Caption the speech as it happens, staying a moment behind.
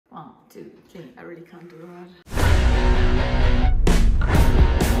1, 2, 3. I really can't do that.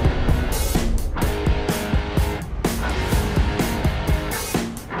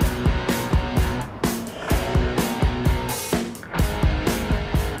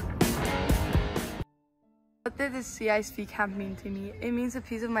 What did the CISV camp mean to me? It means a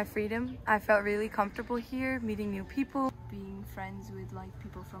piece of my freedom. I felt really comfortable here, meeting new people, being friends with like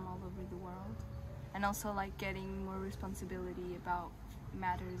people from all over the world, and also like getting more responsibility about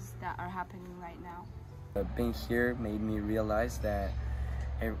matters that are happening right now. Being here made me realize that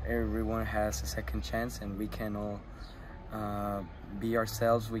everyone has a second chance and we can all be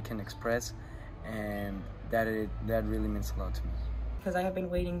ourselves, we can express, and that really means a lot to me. Because I have been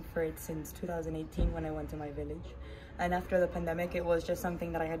waiting for it since 2018 when I went to my village. And after the pandemic, it was just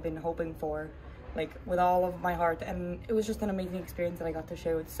something that I had been hoping for, like with all of my heart. And it was just an amazing experience that I got to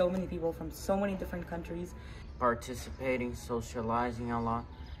share with so many people from so many different countries. Participating, socializing a lot.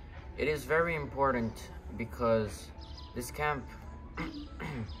 It is very important because this camp,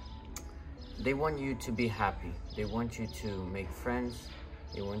 they want you to be happy. They want you to make friends.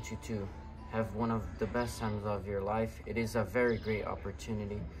 They want you to have one of the best times of your life. It is a very great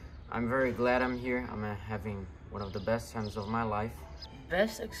opportunity. I'm very glad I'm here. I'm having one of the best times of my life.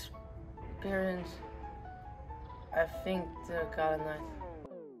 Best experience, I think the gala night.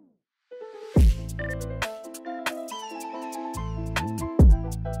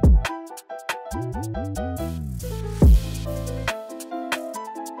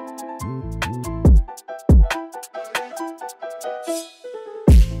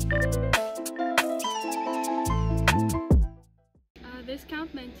 This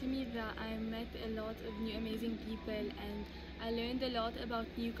camp meant to me that I met a lot of new amazing people, and I learned a lot about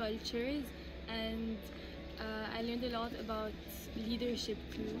new cultures, and I learned a lot about leadership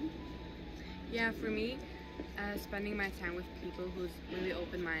too. Yeah, for me, spending my time with people who's really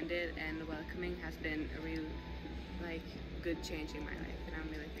open-minded and welcoming has been a real good change in my life, and I'm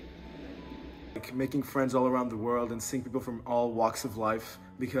really thankful. Like making friends all around the world and seeing people from all walks of life,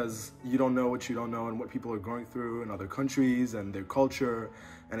 because you don't know what you don't know and what people are going through in other countries and their culture,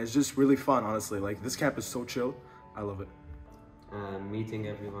 and it's just really fun, honestly. Like, this camp is so chill. I love it. Meeting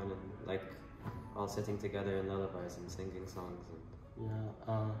everyone and all sitting together in lullabies and singing songs.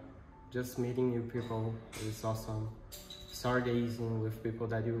 Just meeting new people is awesome. Stargazing with people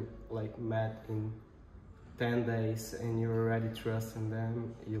that you met in 10 days and you already trust in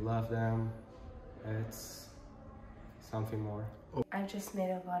them, you love them. It's something more. I've just made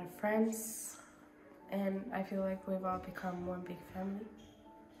a lot of friends, and I feel like we've all become one big family.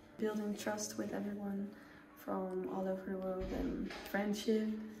 Building trust with everyone from all over the world, and friendship,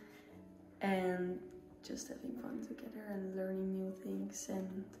 and just having fun together and learning new things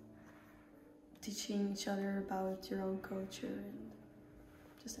and teaching each other about your own culture and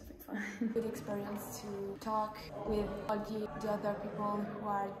just having fun. Good experience to talk with all the other people who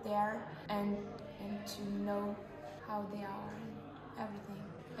are there and to know how they are and everything.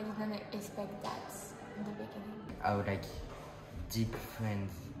 I didn't expect that in the beginning. I would deep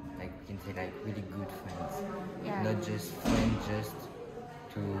friends, we can say really good friends. Yeah. Not just friends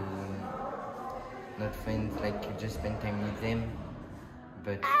not friends you just spend time with them,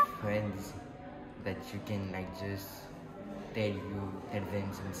 but friends that you can just tell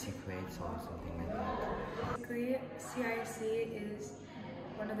them some secrets or something like that. Basically, CIC is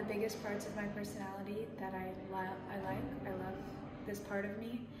one of the biggest parts of my personality that I love this part of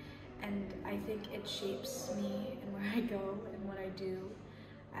me, and I think it shapes me and where I go and what I do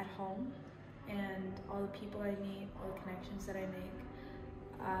at home, and all the people I meet, all the connections that I make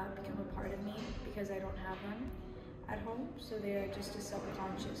become a part of me because I don't have them at home, so they are just a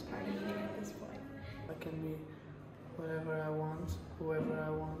subconscious part of me at this point. I can be whatever I want, whoever I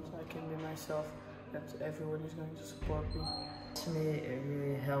want. I can be myself. That everyone is going to support me. To me, it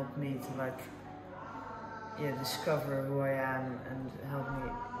really helped me to discover who I am and help me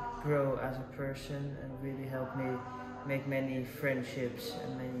grow as a person, and really help me make many friendships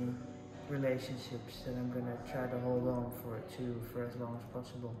and many relationships that I'm gonna try to hold on for as long as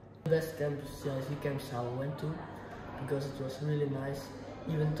possible. The best CISV camps I went to, because it was really nice.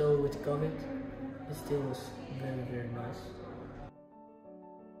 Even though with COVID, it still was very, very nice.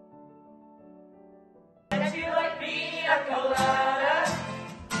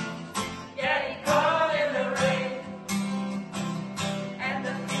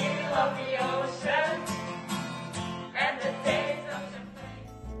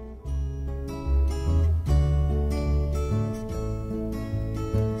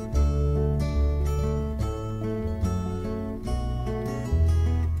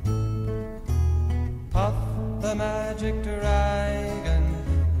 The magic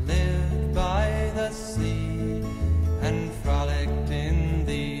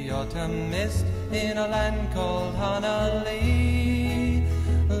autumn mist in a land called Honolulu.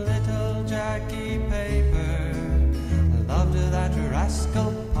 Little Jackie Paper loved that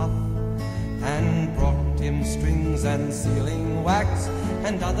rascal Puff, and brought him strings and sealing wax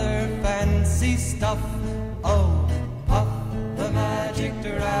and other fancy stuff. Oh, Puff, the magic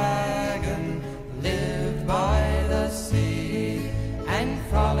dragon, lived by the sea and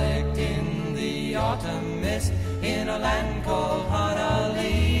frolicked in the autumn mist in a land called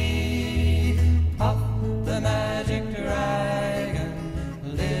Honolulu. Puff, the magic dragon,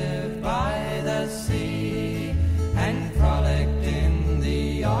 lived by the sea and frolicked in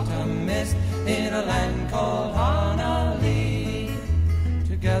the autumn mist in a land called Honolulu.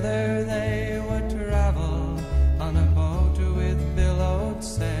 Together they would travel on a boat with billowed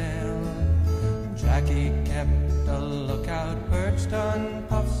sail. Jackie kept a lookout perched on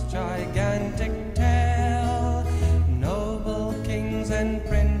Puff's gigantic tail. Noble kings and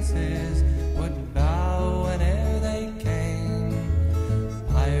princes would bow whene'er they came.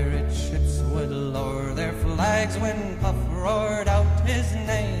 Pirate ships would lower their flags when Puff roared out his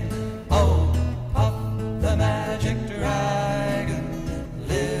name. Oh, Puff, the magic dragon,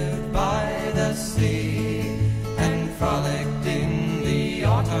 lived by the sea and frolicked in the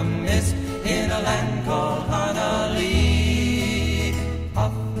autumn mist in a land called